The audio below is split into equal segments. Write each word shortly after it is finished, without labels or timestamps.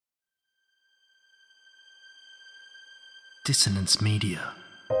Dissonance Media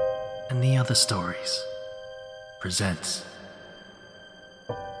and the Other Stories presents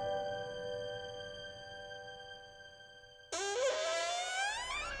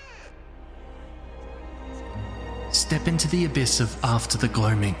Step into the abyss of After the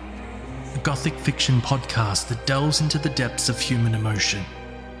Gloaming, a gothic fiction podcast that delves into the depths of human emotion.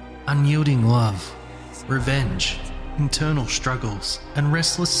 Unyielding love, revenge, internal struggles, and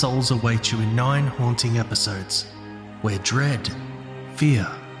restless souls await you in 9 haunting episodes, where dread, fear,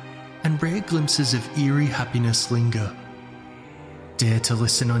 and rare glimpses of eerie happiness linger. Dare to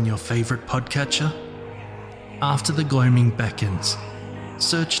listen on your favourite podcatcher? After the Gloaming beckons.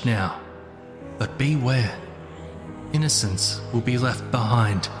 Search now, but beware. Innocence will be left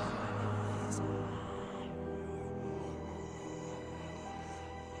behind.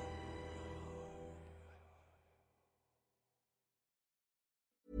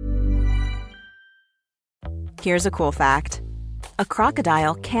 Here's a cool fact. A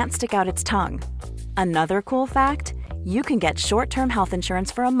crocodile can't stick out its tongue. Another cool fact, you can get short-term health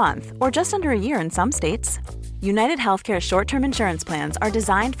insurance for a month or just under a year in some states. United Healthcare short-term insurance plans are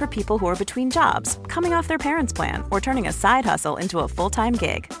designed for people who are between jobs, coming off their parents' plan, or turning a side hustle into a full-time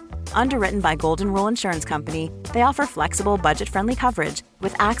gig. Underwritten by Golden Rule Insurance Company, they offer flexible, budget-friendly coverage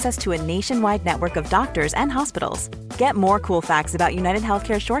with access to a nationwide network of doctors and hospitals. Get more cool facts about United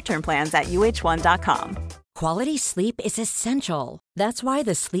Healthcare short-term plans at uh1.com. Quality sleep is essential. That's why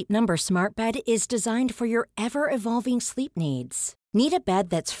the Sleep Number Smart Bed is designed for your ever-evolving sleep needs. Need a bed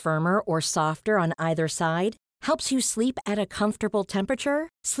that's firmer or softer on either side? Helps you sleep at a comfortable temperature?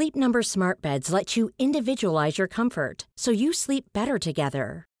 Sleep Number Smart Beds let you individualize your comfort, so you sleep better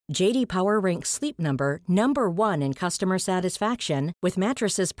together. J.D. Power ranks Sleep Number number 1 in customer satisfaction with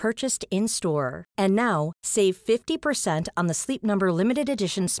mattresses purchased in-store. And now, save 50% on the Sleep Number Limited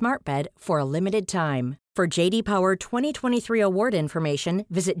Edition Smart Bed for a limited time. For J.D. Power 2023 award information,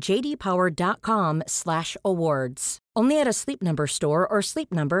 visit jdpower.com/awards. Only at a Sleep Number store or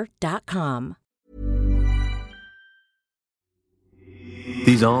sleepnumber.com.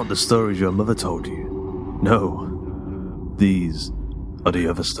 These aren't the stories your mother told you. No, these are the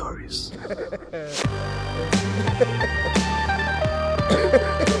other stories.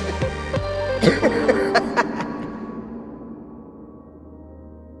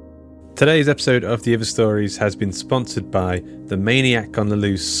 Today's episode of The Other Stories has been sponsored by the Maniac on the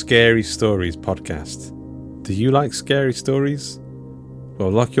Loose Scary Stories podcast. Do you like scary stories?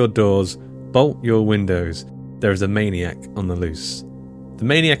 Well, lock your doors, bolt your windows. There is a maniac on the loose. The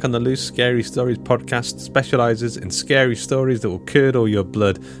Maniac on the Loose Scary Stories podcast specialises in scary stories that will curdle your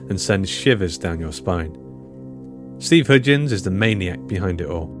blood and send shivers down your spine. Steve Hudgens is the maniac behind it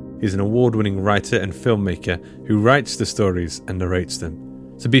all. He's an award-winning writer and filmmaker who writes the stories and narrates them.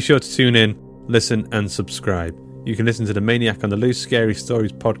 So be sure to tune in, listen and subscribe. You can listen to the Maniac on the Loose Scary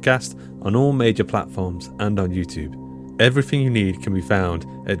Stories podcast on all major platforms and on YouTube. Everything you need can be found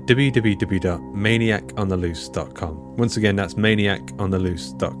at www.maniacontheloose.com. Once again, that's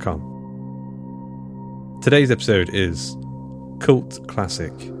maniacontheloose.com. Today's episode is Cult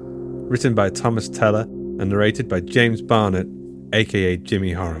Classic, written by Thomas Teller and narrated by James Barnett, aka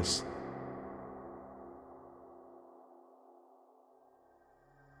Jimmy Horace.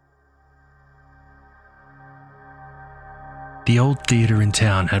 The old theatre in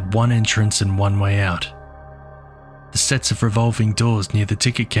town had one entrance and one way out. The sets of revolving doors near the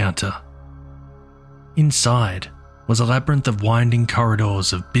ticket counter. Inside was a labyrinth of winding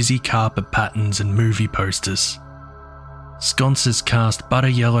corridors of busy carpet patterns and movie posters. Sconces cast butter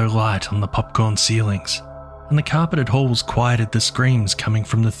yellow light on the popcorn ceilings, and the carpeted halls quieted the screams coming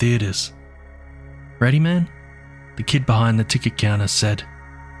from the theatres. "Ready, man?" the kid behind the ticket counter said.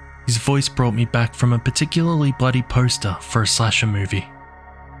 His voice brought me back from a particularly bloody poster for a slasher movie.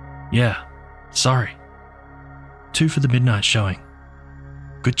 "Yeah, sorry. 2 for the midnight showing."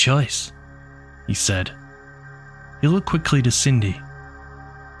 "Good choice," he said. He looked quickly to Cindy.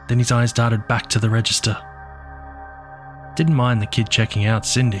 Then his eyes darted back to the register. Didn't mind the kid checking out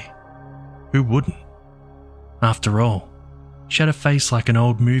Cindy. Who wouldn't? After all, she had a face like an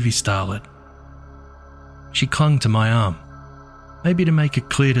old movie starlet. She clung to my arm, maybe to make it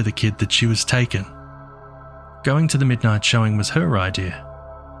clear to the kid that she was taken. Going to the midnight showing was her idea,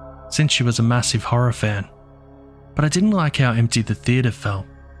 since she was a massive horror fan. But I didn't like how empty the theatre felt.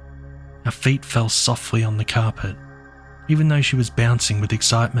 Her feet fell softly on the carpet, even though she was bouncing with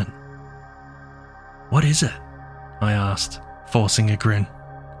excitement. "What is it?" I asked, forcing a grin.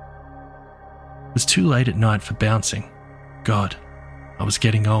 It was too late at night for bouncing. God, I was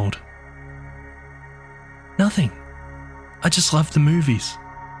getting old. "Nothing. I just love the movies."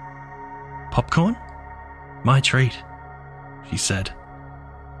 "Popcorn?" "My treat." she said.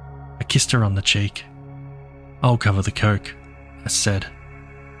 I kissed her on the cheek. I'll cover the Coke, I said.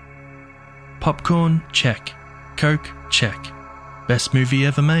 Popcorn, check. Coke, check. Best movie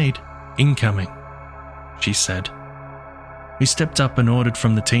ever made. Incoming, she said. We stepped up and ordered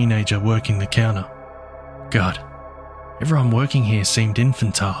from the teenager working the counter. God, everyone working here seemed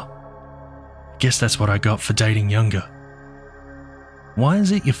infantile. I guess that's what I got for dating younger. Why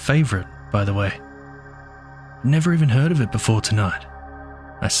is it your favourite, by the way? Never even heard of it before tonight,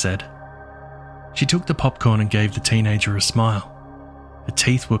 I said. She took the popcorn and gave the teenager a smile. Her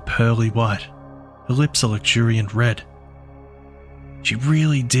teeth were pearly white, her lips a luxuriant red. She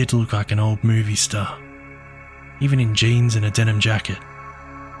really did look like an old movie star, even in jeans and a denim jacket.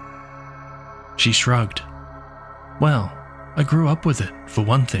 She shrugged. Well, I grew up with it, for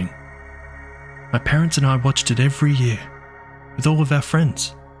one thing. My parents and I watched it every year, with all of our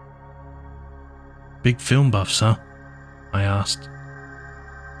friends. Big film buffs, huh? I asked.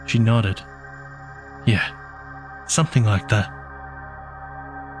 She nodded. Yeah, something like that.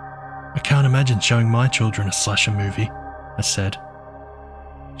 I can't imagine showing my children a slasher movie, I said.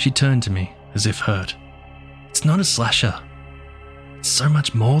 She turned to me, as if hurt. It's not a slasher. It's so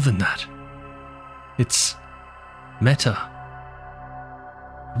much more than that. It's meta.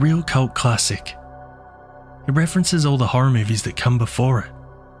 A real cult classic. It references all the horror movies that come before it,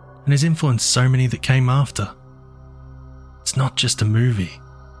 and has influenced so many that came after. It's not just a movie.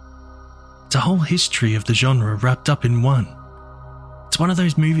 It's a whole history of the genre wrapped up in one. It's one of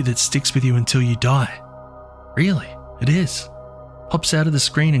those movies that sticks with you until you die. Really, it is. Pops out of the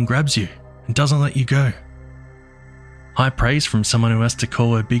screen and grabs you, and doesn't let you go. High praise from someone who has to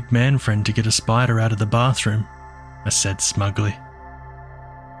call her big man friend to get a spider out of the bathroom, I said smugly.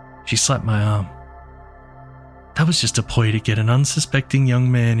 She slapped my arm. That was just a ploy to get an unsuspecting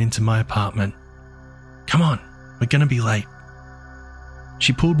young man into my apartment. Come on, we're going to be late.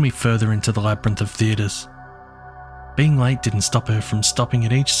 She pulled me further into the labyrinth of theatres. Being late didn't stop her from stopping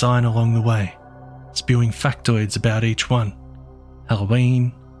at each sign along the way, spewing factoids about each one.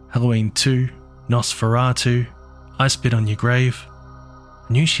 Halloween, Halloween 2, Nosferatu, I Spit on Your Grave.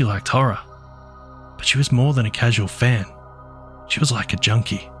 I knew she liked horror, but she was more than a casual fan. She was like a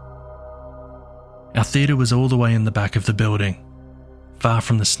junkie. Our theatre was all the way in the back of the building, far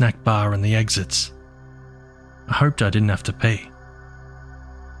from the snack bar and the exits. I hoped I didn't have to pee.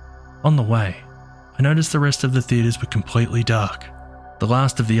 On the way, I noticed the rest of the theatres were completely dark. The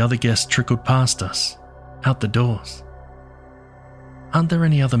last of the other guests trickled past us, out the doors. Aren't there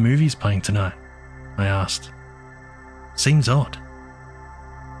any other movies playing tonight? I asked. Seems odd.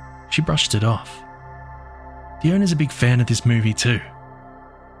 She brushed it off. The owner's a big fan of this movie too.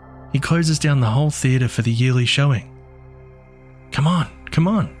 He closes down the whole theatre for the yearly showing. Come on.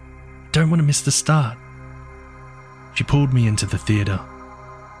 Don't want to miss the start. She pulled me into the theatre.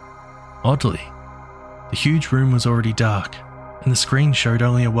 Oddly, the huge room was already dark, and the screen showed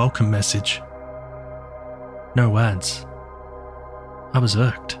only a welcome message. No ads. I was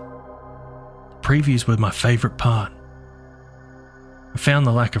irked. The previews were my favourite part. I found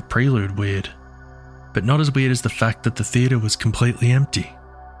the lack of prelude weird, but not as weird as the fact that the theatre was completely empty.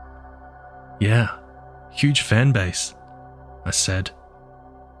 Yeah, huge fan base, I said.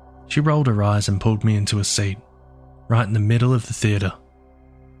 She rolled her eyes and pulled me into a seat, right in the middle of the theatre.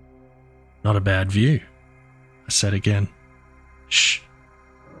 Not a bad view, I said again. Shh,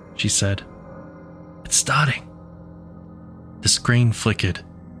 she said. It's starting. The screen flickered,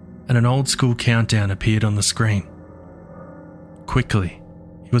 and an old-school countdown appeared on the screen. Quickly,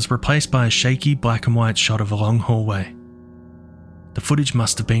 it was replaced by a shaky black and white shot of a long hallway. The footage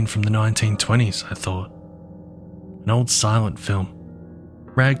must have been from the 1920s, I thought. An old silent film.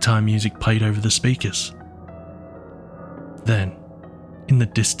 Ragtime music played over the speakers. Then, in the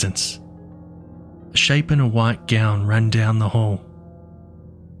distance, a shape in a white gown ran down the hall.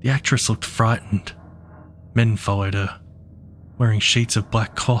 The actress looked frightened. Men followed her, wearing sheets of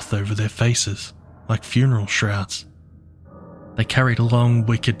black cloth over their faces, like funeral shrouds. They carried long,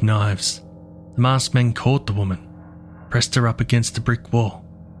 wicked knives. The masked men caught the woman, pressed her up against a brick wall,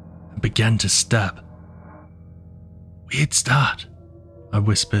 and began to stab. Weird start, I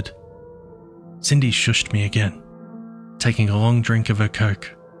whispered. Cindy shushed me again, taking a long drink of her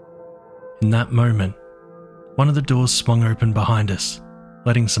Coke. In that moment, one of the doors swung open behind us,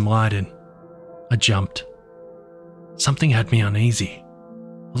 letting some light in. I jumped. Something had me uneasy,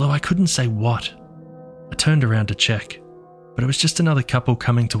 although I couldn't say what. I turned around to check, but it was just another couple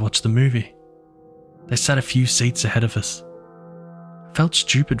coming to watch the movie. They sat a few seats ahead of us. I felt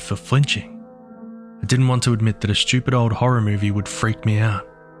stupid for flinching. I didn't want to admit that a stupid old horror movie would freak me out,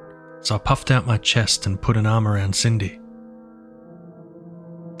 so I puffed out my chest and put an arm around Cindy.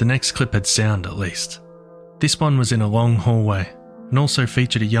 The next clip had sound, at least. This one was in a long hallway and also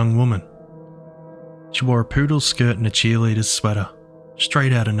featured a young woman. She wore a poodle skirt and a cheerleader's sweater,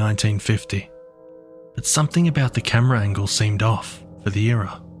 straight out of 1950. But something about the camera angle seemed off for the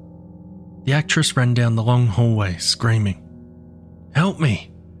era. The actress ran down the long hallway, screaming, "Help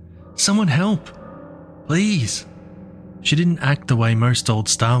me! Someone help! Please!" She didn't act the way most old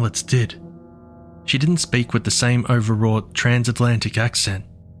starlets did. She didn't speak with the same overwrought transatlantic accent,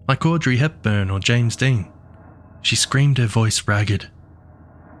 like Audrey Hepburn or James Dean. She screamed her voice ragged.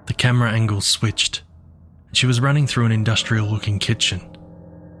 The camera angle switched, and she was running through an industrial-looking kitchen.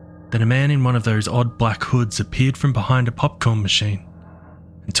 Then a man in one of those odd black hoods appeared from behind a popcorn machine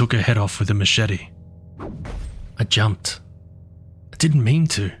and took her head off with a machete. I jumped. I didn't mean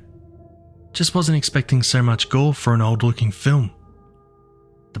to. Just wasn't expecting so much gore for an old-looking film.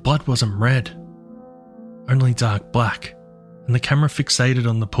 The blood wasn't red, only dark black, and the camera fixated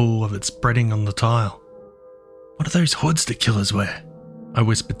on the pool of it spreading on the tile. "What are those hoods the killers wear?" I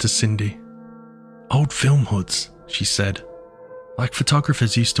whispered to Cindy. "Old film hoods," she said, "like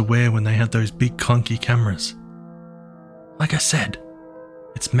photographers used to wear when they had those big clunky cameras. Like I said,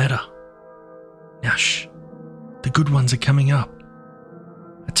 it's meta. Now shh, the good ones are coming up."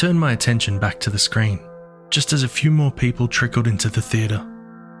 I turned my attention back to the screen, just as a few more people trickled into the theatre.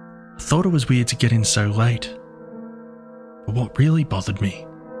 I thought it was weird to get in so late. But what really bothered me,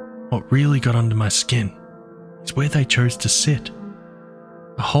 what really got under my skin, is where they chose to sit.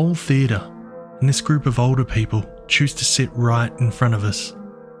 A whole theatre, and this group of older people choose to sit right in front of us.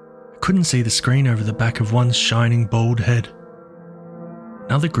 I couldn't see the screen over the back of one's shining bald head.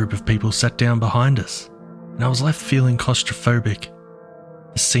 Another group of people sat down behind us, and I was left feeling claustrophobic.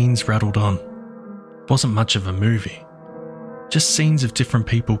 The scenes rattled on. It wasn't much of a movie. Just scenes of different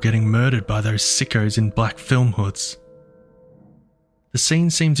people getting murdered by those sickos in black film hoods. The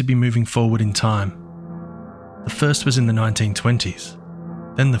scenes seemed to be moving forward in time. The first was in the 1920s,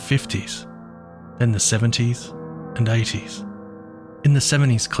 then the 50s, then the 70s and 80s. In the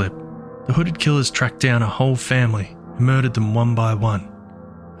 70s clip, the hooded killers tracked down a whole family and murdered them one by one.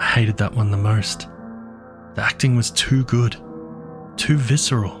 I hated that one the most. The acting was too good, too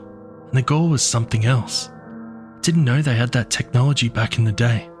visceral, and the gore was something else. I didn't know they had that technology back in the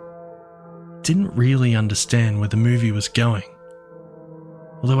day. I didn't really understand where the movie was going.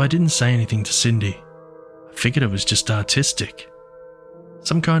 Although I didn't say anything to Cindy, I figured it was just artistic.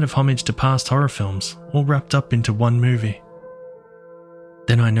 Some kind of homage to past horror films, all wrapped up into one movie.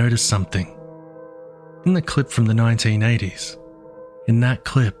 Then I noticed something. In the clip from the 1980s, in that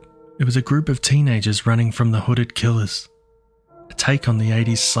clip, it was a group of teenagers running from the hooded killers. A take on the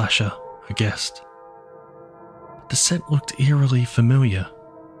 80s slasher, I guessed. But the set looked eerily familiar.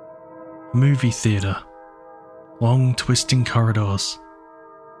 A movie theatre. Long, twisting corridors.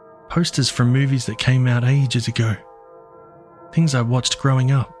 Posters from movies that came out ages ago. Things I watched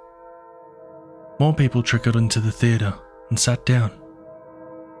growing up. More people trickled into the theatre and sat down.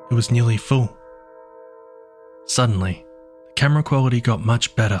 It was nearly full. Suddenly, the camera quality got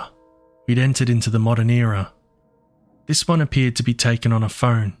much better. We'd entered into the modern era. This one appeared to be taken on a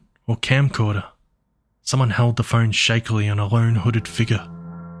phone or camcorder. Someone held the phone shakily on a lone hooded figure.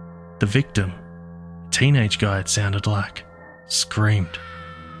 The victim, a teenage guy it sounded like, screamed.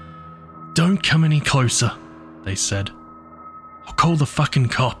 "Don't come any closer," they said. "I'll call the fucking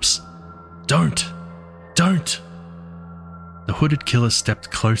cops. Don't. The hooded killer stepped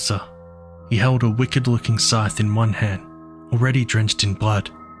closer. He held a wicked-looking scythe in one hand, already drenched in blood.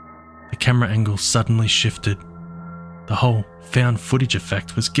 The camera angle suddenly shifted. The whole found footage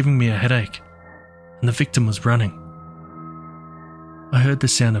effect was giving me a headache, and the victim was running. I heard the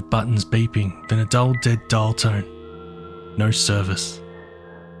sound of buttons beeping, then a dull dead dial tone. No service.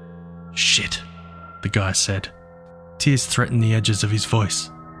 "Shit," the guy said. Tears threatened the edges of his voice.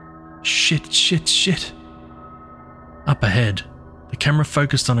 Shit. Up ahead, the camera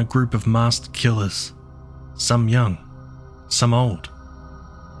focused on a group of masked killers. Some young, some old,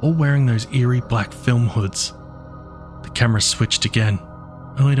 all wearing those eerie black film hoods. The camera switched again,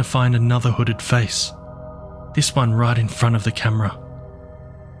 only to find another hooded face. This one right in front of the camera.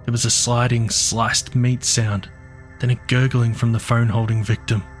 There was a sliding, sliced meat sound, then a gurgling from the phone-holding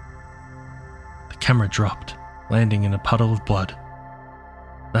victim. The camera dropped, landing in a puddle of blood.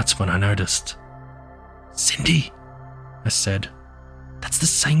 That's when I noticed. "Cindy," I said, "that's the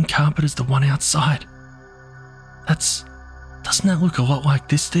same carpet as the one outside. Doesn't that look a lot like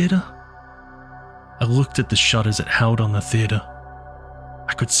this theatre?" I looked at the shutters it held on the theatre.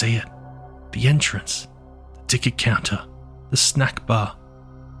 I could see it. The entrance, the ticket counter, the snack bar,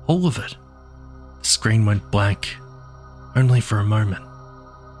 all of it. The screen went blank, only for a moment.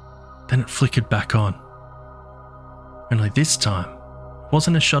 Then it flickered back on. Only this time, it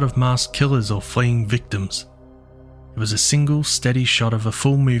wasn't a shot of masked killers or fleeing victims. It was a single, steady shot of a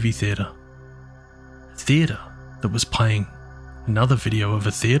full movie theatre. A theatre that was playing another video of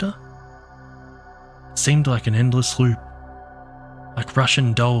a theatre? It seemed like an endless loop, like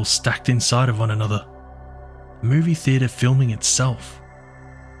Russian dolls stacked inside of one another. The movie theatre filming itself.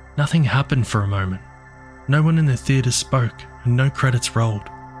 Nothing happened for a moment. No one in the theatre spoke and no credits rolled.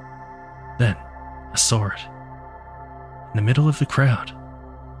 Then, I saw it. In the middle of the crowd,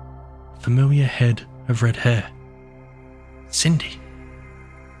 a familiar head of red hair. Cindy.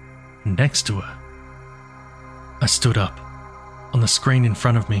 And next to her, I stood up. On the screen in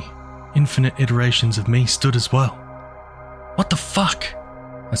front of me, infinite iterations of me stood as well. "What the fuck?"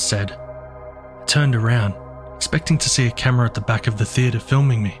 I said. I turned around, expecting to see a camera at the back of the theatre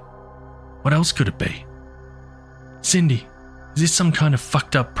filming me. What else could it be? "Cindy, is this some kind of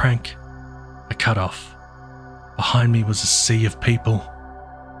fucked up prank?" I cut off. Behind me was a sea of people.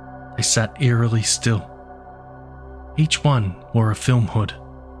 They sat eerily still. Each one wore a film hood,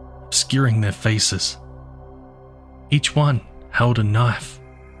 obscuring their faces. Each one held a knife.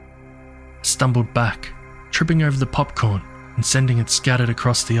 I stumbled back, tripping over the popcorn and sending it scattered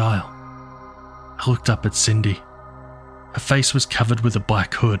across the aisle. I looked up at Cindy. Her face was covered with a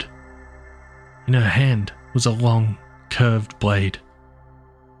black hood. In her hand was a long, curved blade.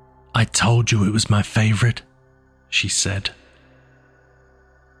 "I told you it was my favourite," she said.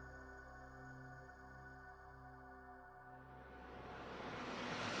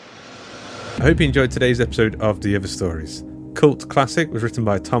 I hope you enjoyed today's episode of The Other Stories. Cult Classic was written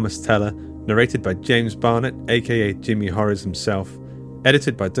by Thomas Teller, narrated by James Barnett, aka Jimmy Horrors himself,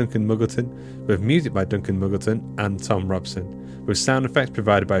 edited by Duncan Muggleton, with music by Duncan Muggleton and Tom Robson, with sound effects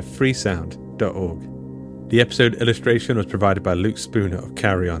provided by freesound.org. The episode illustration was provided by Luke Spooner of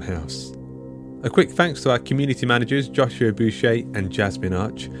Carry On House. A quick thanks to our community managers Joshua Boucher and Jasmine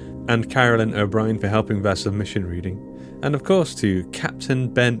Arch, and Carolyn O'Brien for helping with our submission reading, and of course to Captain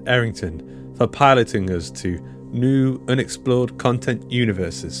Ben Errington for piloting us to new unexplored content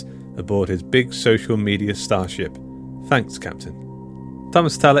universes aboard his big social media starship. Thanks, Captain.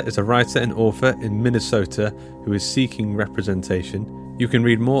 Thomas Teller is a writer and author in Minnesota who is seeking representation. You can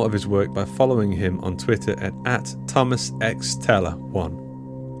read more of his work by following him on Twitter at ThomasXTeller1.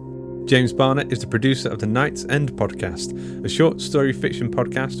 James Barnett is the producer of the Night's End podcast, a short story fiction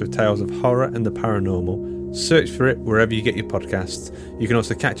podcast with tales of horror and the paranormal. Search for it wherever you get your podcasts. You can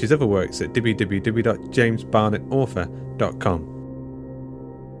also catch his other works at www.jamesbarnettauthor.com.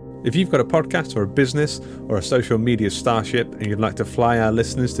 If you've got a podcast or a business or a social media starship and you'd like to fly our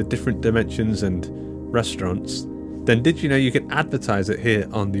listeners to different dimensions and restaurants, then did you know you can advertise it here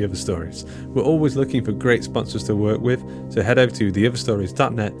on The Other Stories? We're always looking for great sponsors to work with, so head over to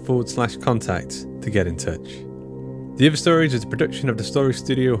theotherstories.net/contact to get in touch. The Other Stories is a production of the Story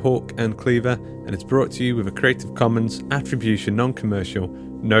Studio Hawk and Cleaver, and it's brought to you with a Creative Commons Attribution Non-Commercial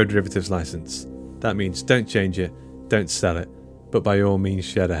No Derivatives license. That means don't change it, don't sell it, but by all means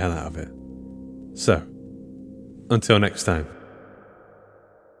share the hell out of it. So, until next time.